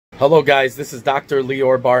Hello guys, this is Dr.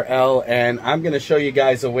 Lior Bar-El, and I'm going to show you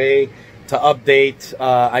guys a way to update.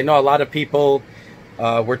 I know a lot of people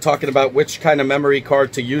were talking about which kind of memory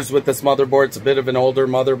card to use with this motherboard. It's a bit of an older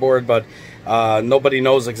motherboard, but nobody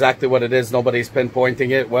knows exactly what it is. Nobody's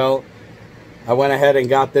pinpointing it. Well, I went ahead and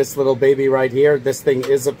got this little baby right here. This thing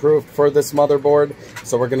is approved for this motherboard,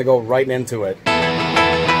 so we're going to go right into it.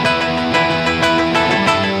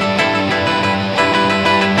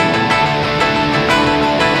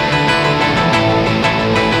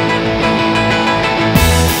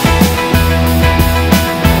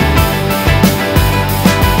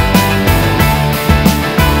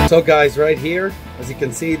 So guys, right here, as you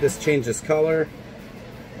can see, this changes color.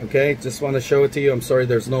 Okay, just want to show it to you. I'm sorry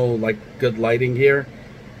there's no like good lighting here,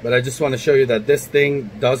 but I just want to show you that this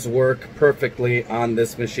thing does work perfectly on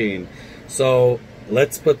this machine. So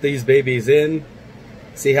let's put these babies in,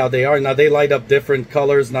 see how they are. Now they light up different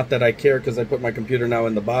colors, not that I care because I put my computer now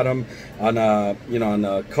in the bottom on a, on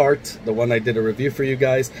a cart, the one I did a review for you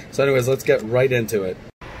guys. So anyways, let's get right into it.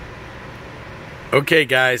 Okay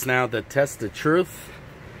guys, now the test of truth.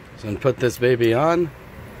 So I'm gonna put this baby on,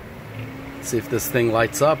 see if this thing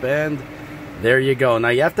lights up, and there you go. Now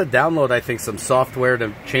you have to download, I think, some software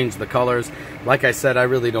to change the colors. Like I said, I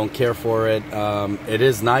really don't care for it. It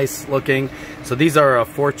is nice looking. So these are a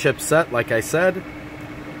 4-chip set, like I said.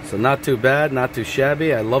 So not too bad, not too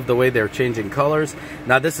shabby. I love the way they're changing colors.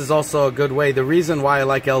 Now this is also a good way. The reason why I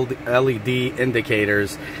like LED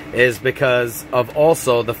indicators is because of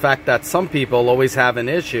also the fact that some people always have an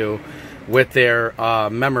issue with their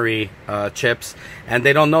memory chips, and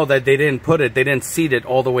they don't know that they didn't seat it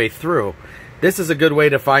all the way through. This is a good way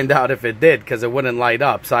to find out if it did, because it wouldn't light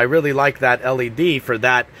up. So I really like that LED for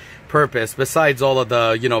that purpose, besides all of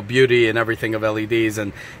the beauty and everything of LEDs,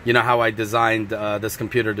 and how I designed this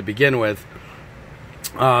computer to begin with.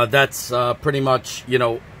 That's pretty much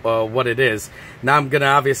what it is. Now I'm gonna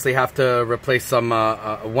obviously have to replace some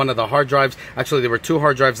one of the hard drives. Actually, there were 2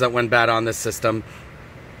 hard drives that went bad on this system,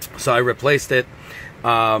 so I replaced it,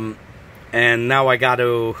 and now I got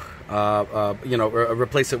to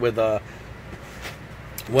replace it with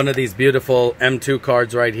one of these beautiful M2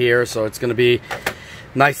 cards right here. So it's going to be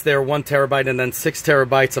nice there, 1 terabyte, and then 6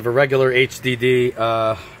 terabytes of a regular HDD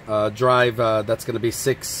drive. That's going to be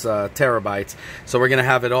 6 terabytes. So we're going to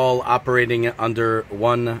have it all operating under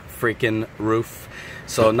one freaking roof.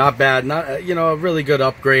 So not bad, not a really good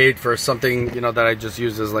upgrade for something that I just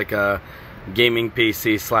use as like a gaming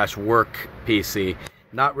PC slash work PC.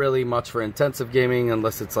 Not really much for intensive gaming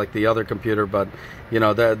unless it's like the other computer, but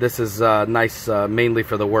this is nice mainly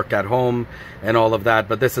for the work at home and all of that.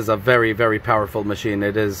 But this is a very, very powerful machine.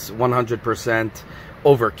 It is 100%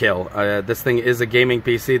 overkill. This thing is a gaming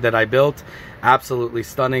PC that I built. Absolutely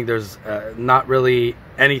stunning. There's not really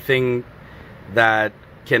anything that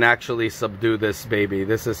can actually subdue this baby.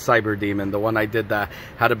 This is Cyber Demon, the one I did the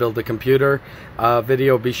how to build a computer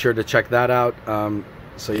video. Be sure to check that out.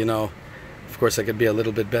 So of course I could be a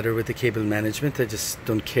little bit better with the cable management. I just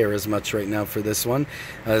don't care as much right now for this one,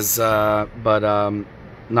 but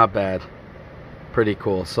not bad, pretty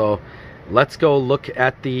cool. So let's go look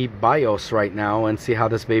at the BIOS right now and see how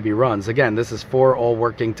this baby runs. Again, this is 4 all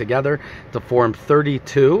working together to form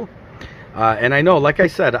 32, and I know, like I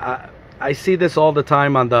said, I see this all the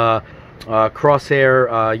time on the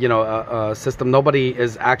Crosshair system. Nobody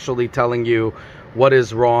is actually telling you what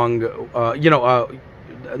is wrong.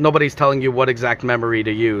 Nobody's telling you what exact memory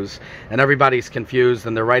to use, and everybody's confused,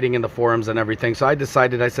 and they're writing in the forums and everything. So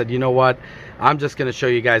I said, you know what, I'm just going to show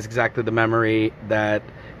you guys exactly the memory that,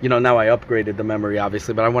 now I upgraded the memory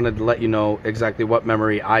obviously, but I wanted to let you know exactly what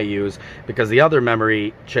memory I use, because the other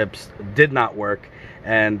memory chips did not work.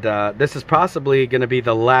 And this is possibly going to be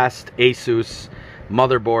the last Asus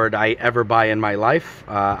motherboard I ever buy in my life.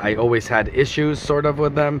 I always had issues sort of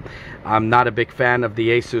with them. I'm not a big fan of the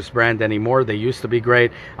Asus brand anymore. They used to be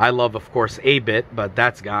great. I love, of course, 8-bit, but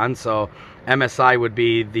that's gone. So MSI would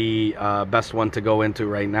be the best one to go into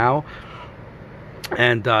right now.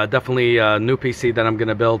 And definitely a new PC that I'm going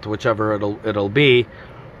to build, whichever it'll be,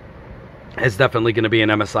 is definitely going to be an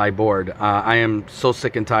MSI board. I am so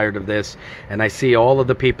sick and tired of this, and I see all of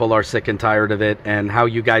the people are sick and tired of it, and how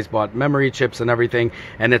you guys bought memory chips and everything,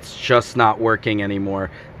 and it's just not working anymore.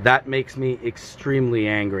 That makes me extremely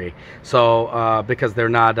angry. So because they're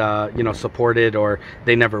not supported, or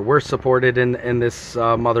they never were supported in this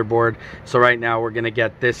motherboard. So right now we're going to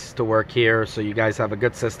get this to work here, so you guys have a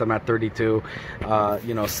good system at 32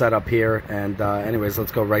 set up here. And anyways,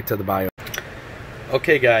 let's go right to the BIOS.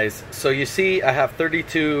 Okay guys, so you see I have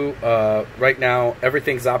 32 right now.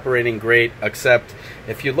 Everything's operating great, except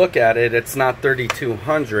if you look at it, it's not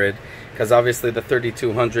 3200, because obviously the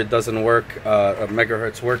 3200 doesn't work,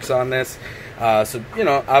 megahertz works on this. So, you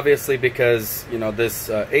know, obviously because, you know, this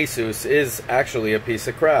Asus is actually a piece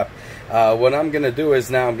of crap. What I'm going to do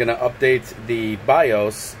is now I'm going to update the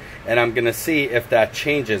BIOS, and I'm going to see if that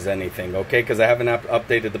changes anything, okay? Because I haven't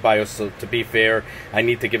updated the BIOS, so to be fair, I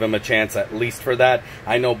need to give them a chance at least for that.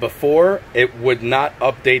 I know before, it would not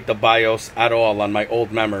update the BIOS at all on my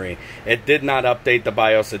old memory. It did not update the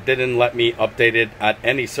BIOS. It didn't let me update it at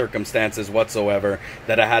any circumstances whatsoever,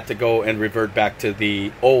 that I had to go and revert back to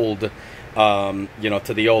the old, you know,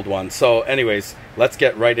 to the old one. So anyways, let's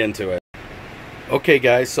get right into it. Okay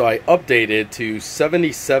guys, so I updated to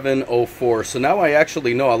 7704. So now I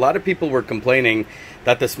actually know. A lot of people were complaining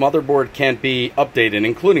that this motherboard can't be updated,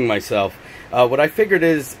 including myself. What I figured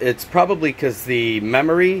is it's probably because the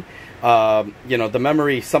memory, you know, the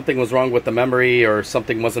memory, something was wrong with the memory or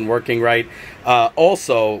something wasn't working right.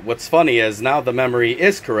 Also, what's funny is now the memory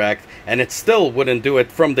is correct and it still wouldn't do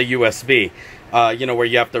it from the USB. You know, where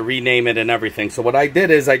you have to rename it and everything. So what I did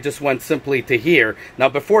is I just went simply to here. Now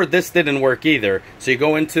before, this didn't work either. So you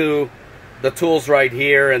go into the tools right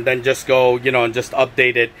here and then just go, you know, and just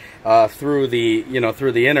update it through the, you know,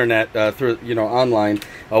 through the internet, through, you know, online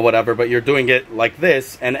or whatever. But you're doing it like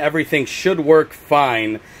this and everything should work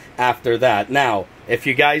fine after that. Now, if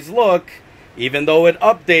you guys look, even though it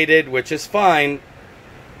updated, which is fine,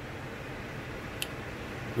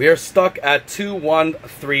 we are stuck at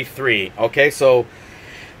 2133. Okay, so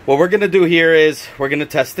what we're gonna do here is we're gonna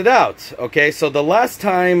test it out. Okay, so the last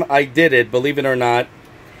time I did it, believe it or not,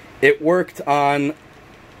 it worked on,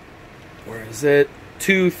 where is it,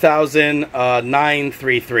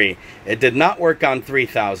 2933. It did not work on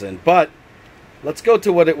 3000, but let's go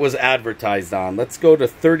to what it was advertised on. Let's go to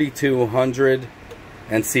 3200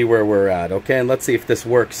 and see where we're at. Okay, and let's see if this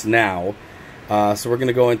works now. So we're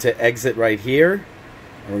gonna go into exit right here.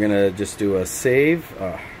 We're going to just do a save.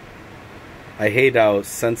 I hate how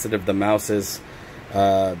sensitive the mouse is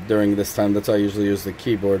during this time. That's why I usually use the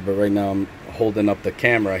keyboard, but right now I'm holding up the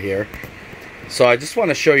camera here. So I just want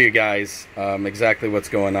to show you guys exactly what's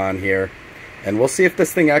going on here. And we'll see if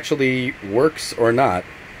this thing actually works or not.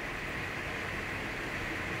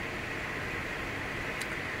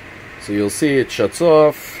 So you'll see it shuts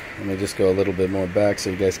off. Let me just go a little bit more back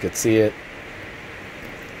so you guys can see it.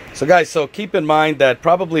 So guys, so keep in mind that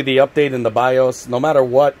probably the update in the BIOS, no matter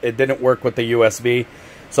what, it didn't work with the USB.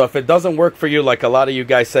 So if it doesn't work for you, like a lot of you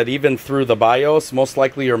guys said, even through the BIOS, most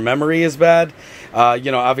likely your memory is bad.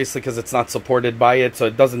 You know, obviously because it's not supported by it, so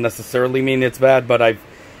it doesn't necessarily mean it's bad. But I've,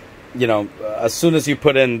 you know, as soon as you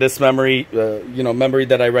put in this memory, you know, memory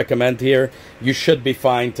that I recommend here, you should be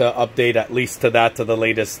fine to update at least to that, to the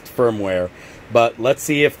latest firmware. But let's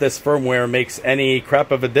see if this firmware makes any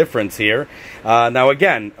crap of a difference here. Now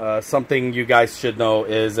again, something you guys should know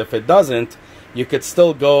is if it doesn't, you could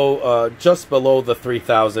still go just below the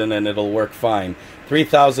 3000 and it'll work fine.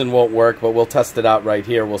 3000 won't work, but we'll test it out right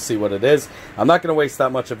here. We'll see what it is. I'm not going to waste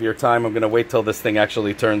that much of your time. I'm going to wait till this thing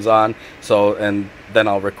actually turns on, so, and then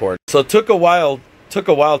I'll record. So it took a while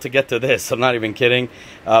to get to this. I'm not even kidding.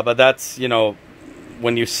 But that's, you know,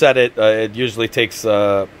 when you set it, it usually takes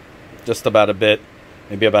just about a bit,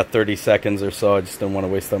 maybe about 30 seconds or so. I just didn't want to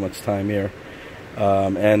waste that much time here.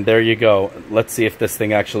 And there you go. Let's see if this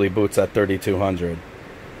thing actually boots at 3200.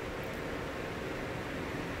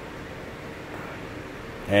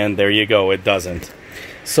 And there you go, it doesn't.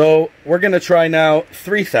 So we're going to try now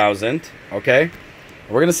 3000, okay?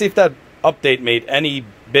 We're going to see if that update made any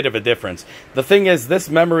bit of a difference. The thing is, this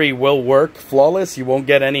memory will work flawless. You won't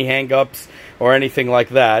get any hang-ups or anything like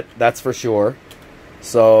that, that's for sure.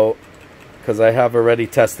 So, because I have already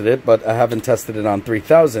tested it, but I haven't tested it on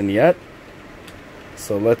 3000 yet.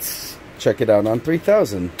 So let's check it out on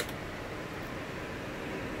 3000.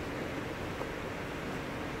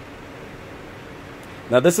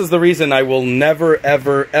 Now this is the reason I will never,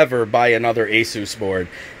 ever, ever buy another Asus board.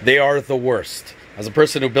 They are the worst. As a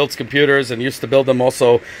person who builds computers and used to build them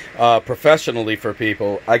also professionally for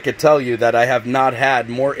people, I could tell you that I have not had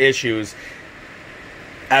more issues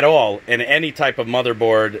at all in any type of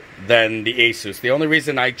motherboard than the Asus. The only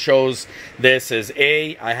reason I chose this is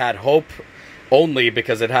I had hope only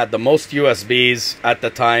because it had the most USBs at the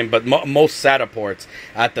time, but most SATA ports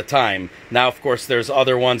at the time. Now, of course, there's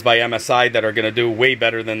other ones by MSI that are going to do way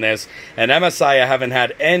better than this. And MSI, I haven't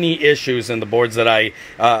had any issues in the boards that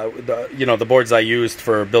the boards I used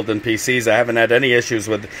for building PCs. I haven't had any issues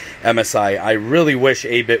with MSI. I really wish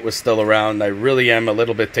 8-bit was still around. I really am a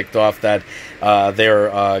little bit ticked off that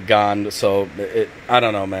they're gone. So, I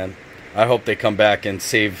don't know, man. I hope they come back and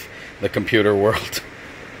save the computer world.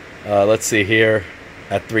 Let's see here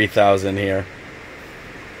at 3000 here.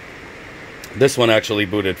 This one actually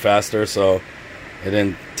booted faster, so it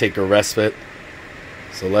didn't take a respite.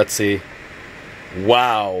 So let's see.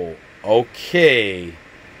 Wow. Okay.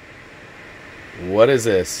 What is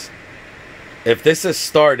this? If this is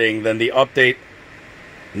starting, then the update...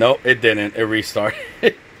 No, it didn't. It restarted.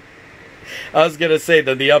 I was going to say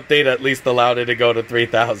that the update at least allowed it to go to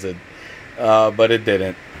 3,000. But it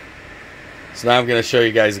didn't. So now I'm going to show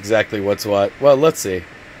you guys exactly what's what. Well, let's see.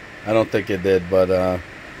 I don't think it did, but...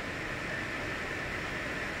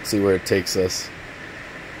 see where it takes us.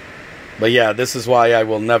 But yeah, this is why I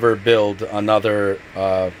will never build another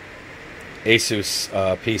Asus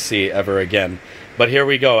PC ever again. But here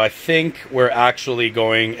we go. I think we're actually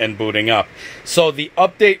going and booting up. So the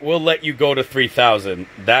update will let you go to 3,000.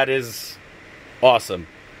 That is awesome.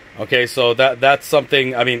 Okay, so that's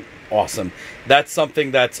something, I mean, awesome. That's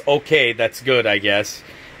something that's okay, that's good, I guess.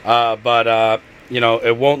 But you know,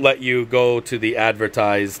 it won't let you go to the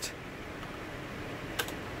advertised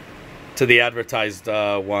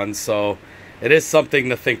one, so it is something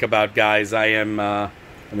to think about, guys. I am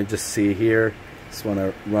let me just see here. Just want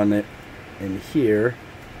to run it in here.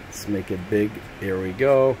 Let's make it big. Here we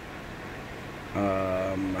go.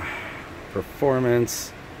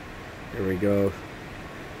 Performance. Here we go.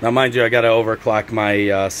 Now mind you, I gotta overclock my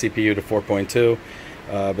CPU to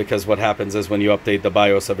 4.2 because what happens is when you update the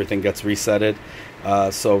BIOS, everything gets resetted.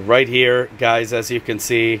 So right here, guys, as you can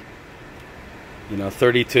see, you know,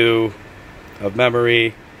 32 of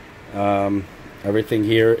memory. Everything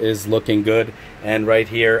here is looking good, and right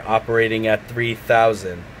here operating at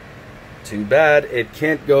 3,000. Too bad it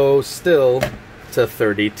can't go still to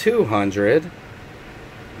 3,200,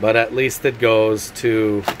 but at least it goes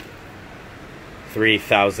to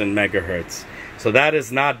 3,000 megahertz. So that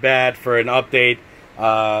is not bad for an update.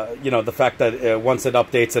 You know, the fact that once it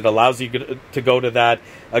updates, it allows you to go to that.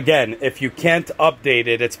 Again, if you can't update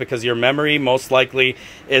it, it's because your memory most likely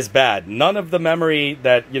is bad. None of the memory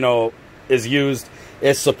that, you know, is used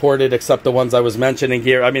is supported except the ones I was mentioning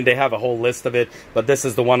here. I mean, they have a whole list of it, but this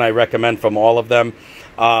is the one I recommend from all of them.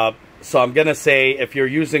 So I'm going to say if you're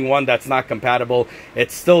using one that's not compatible, it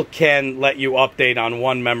still can let you update on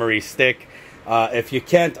one memory stick. If you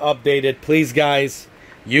can't update it, please, guys,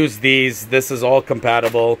 use these. This is all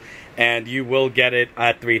compatible, and you will get it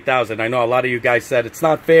at 3,000. I know a lot of you guys said, it's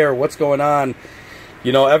not fair, what's going on?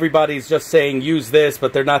 You know, everybody's just saying use this,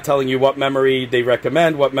 but they're not telling you what memory they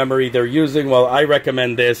recommend, what memory they're using. Well, I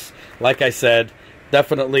recommend this. Like I said,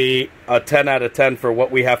 definitely a 10 out of 10 for what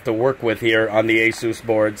we have to work with here on the Asus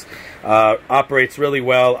boards. Operates really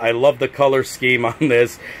well. I love the color scheme on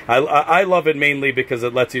this. I love it mainly because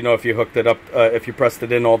it lets you know if you hooked it up, if you pressed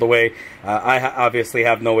it in all the way. I obviously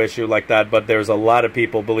have no issue like that, but there's a lot of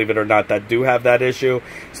people, believe it or not, that do have that issue.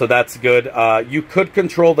 So that's good. You could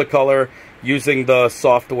control the color using the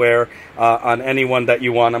software on any one that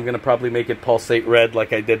you want. I'm going to probably make it pulsate red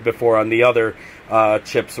like I did before on the other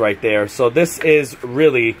chips right there. So this is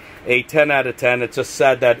really a 10 out of 10. It's just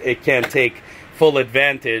sad that it can't take full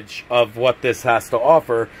advantage of what this has to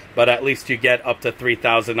offer, but at least you get up to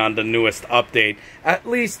 3,000 on the newest update, at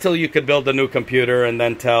least till you could build a new computer and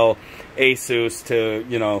then tell Asus to,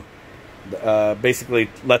 you know, basically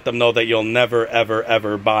let them know that you'll never, ever,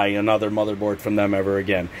 ever buy another motherboard from them ever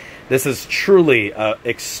again. This is truly an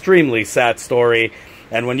extremely sad story,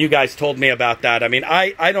 and when you guys told me about that, I mean,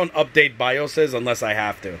 I don't update BIOSes unless I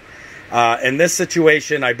have to. In this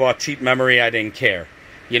situation, I bought cheap memory. I didn't care.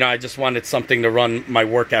 You know, I just wanted something to run my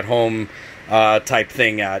work at home type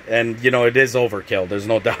thing at. And, you know, it is overkill. There's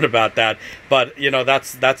no doubt about that. But, you know,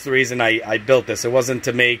 that's the reason I built this. It wasn't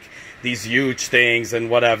to make these huge things and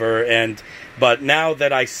whatever. But now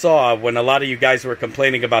that I saw, when a lot of you guys were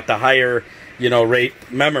complaining about the higher, you know, rate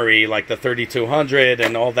memory, like the 3200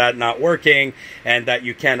 and all that not working, and that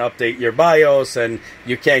you can't update your BIOS, and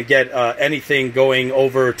you can't get anything going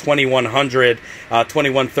over 2100,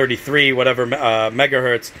 2133, whatever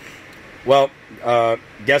megahertz. Well,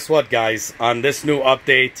 guess what, guys? On this new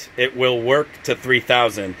update, it will work to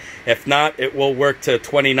 3,000. If not, it will work to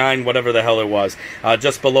 29, whatever the hell it was,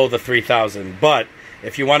 just below the 3,000. But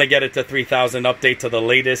if you want to get it to 3,000, update to the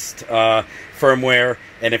latest firmware.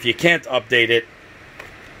 And if you can't update it,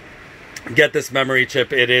 get this memory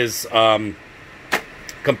chip. It is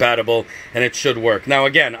compatible, and it should work. Now,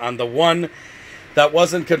 again, on the one that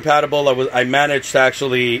wasn't compatible, I managed to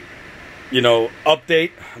actually, you know,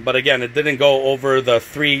 update. But again, it didn't go over the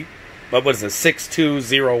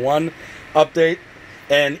 6201 update.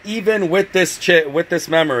 And even with this chip, with this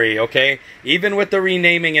memory, okay, even with the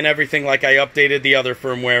renaming and everything, like I updated the other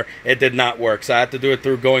firmware, it did not work. So I had to do it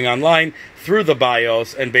through going online, through the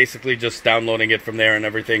BIOS and basically just downloading it from there, and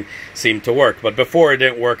everything seemed to work. But before, it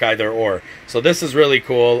didn't work either or. So this is really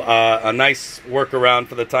cool. A nice workaround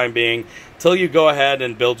for the time being, till you go ahead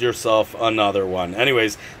and build yourself another one.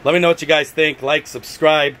 Anyways, let me know what you guys think. Like,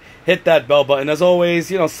 subscribe, hit that bell button. As always,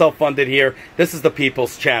 you know, self-funded here. This is the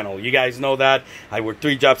people's channel. You guys know that. I work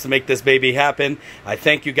 3 jobs to make this baby happen. I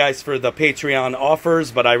thank you guys for the Patreon offers,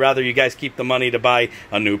 but I rather you guys keep the money to buy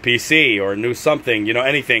a new PC or a new something, you know,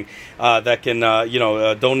 anything that can,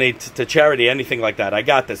 donate to charity, anything like that. I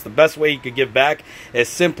got this. The best way you could give back is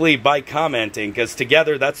simply by commenting, because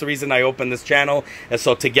together, that's the reason I opened this channel, and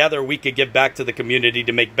so together we could give back to the community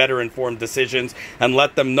to make better informed decisions and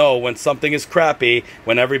let them know when something is crappy,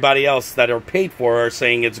 when everybody else that are paid for are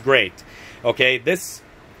saying it's great. Okay, this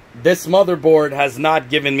motherboard has not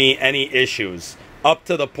given me any issues up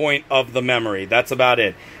to the point of the memory. That's about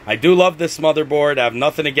it. I do love this motherboard. I have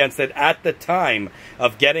nothing against it. At the time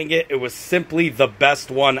of getting it, it was simply the best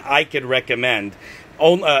one I could recommend.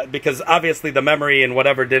 Because obviously the memory and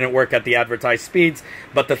whatever didn't work at the advertised speeds.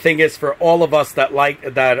 But the thing is, for all of us that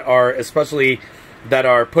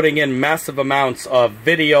are putting in massive amounts of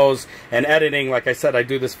videos and editing, like I said, I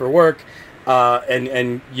do this for work,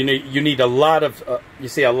 and you need a lot of you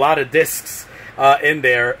see a lot of discs in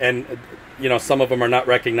there, and you know, some of them are not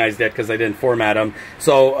recognized yet because I didn't format them.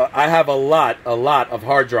 So I have a lot of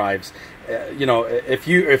hard drives. You know, if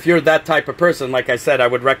you're that type of person, like I said, I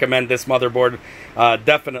would recommend this motherboard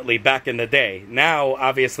definitely back in the day. Now,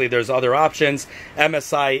 obviously, there's other options.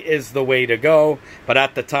 MSI is the way to go, but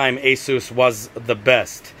at the time, Asus was the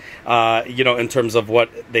best. You know, in terms of what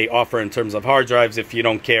they offer in terms of hard drives, if you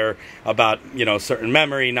don't care about, you know, certain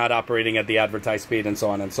memory not operating at the advertised speed and so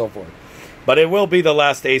on and so forth. But it will be the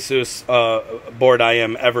last Asus board I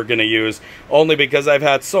am ever going to use, only because I've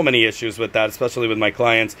had so many issues with that, especially with my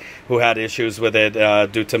clients who had issues with it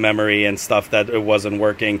due to memory and stuff, that it wasn't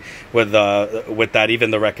working with that, even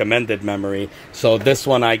the recommended memory. So this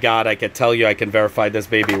one I got, I could tell you, I can verify this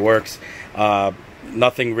baby works.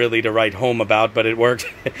 Nothing really to write home about, but it worked.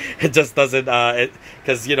 It just doesn't,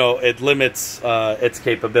 because, you know, it limits its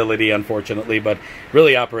capability, unfortunately, but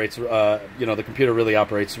really operates, you know, the computer really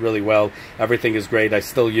operates really well. Everything is great. I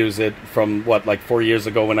still use it from, what, like 4 years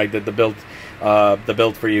ago when I did the build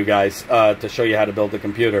for you guys to show you how to build the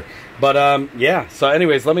computer. But yeah, so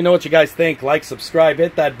anyways, let me know what you guys think. Like, subscribe,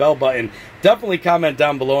 hit that bell button. Definitely comment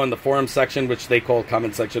down below in the forum section, which they call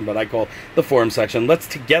comment section, but I call the forum section. Let's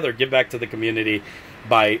together give back to the community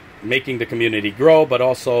by making the community grow, but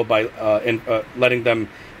also by letting them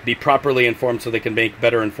be properly informed so they can make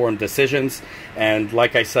better informed decisions. And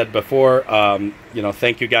like I said before, you know,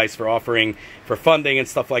 thank you guys for offering for funding and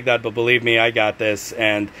stuff like that, but believe me, I got this.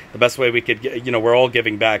 And the best way we could, you know, we're all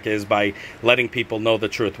giving back is by letting people know the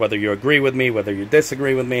truth, whether you agree with me, whether you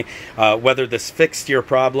disagree with me, whether this fixed your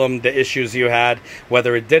problem, the issues you had,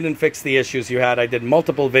 whether it didn't fix the issues you had. I did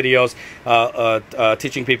multiple videos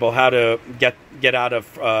teaching people how to get out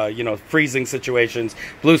of you know, freezing situations,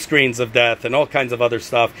 blue screens of death, and all kinds of other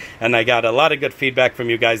stuff. And I got a lot of good feedback from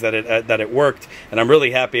you guys that it worked, and I'm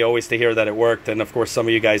really happy always to hear that it worked. And of course, some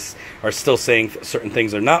of you guys are still saying certain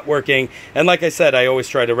things are not working, and like I said, I always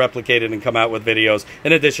try to replicate it and come out with videos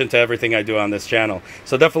in addition to everything I do on this channel.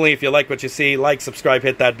 So definitely, if you like what you see, like, subscribe,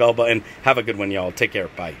 hit that bell button. Have a good one, y'all. Take care.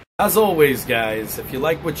 Bye. As always, guys, if you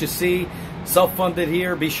like what you see, self-funded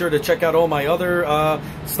here, be sure to check out all my other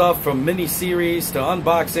stuff, from mini-series to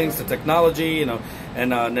unboxings to technology, you know,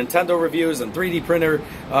 and Nintendo reviews and 3D printer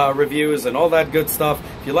reviews and all that good stuff.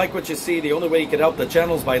 If you like what you see, the only way you can help the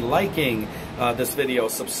channel is by liking this video,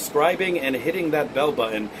 subscribing, and hitting that bell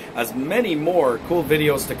button. As many more cool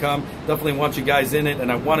videos to come. Definitely want you guys in it,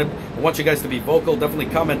 and I want you guys to be vocal.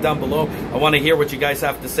 Definitely comment down below. I want to hear what you guys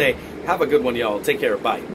have to say. Have a good one, y'all. Take care. Bye.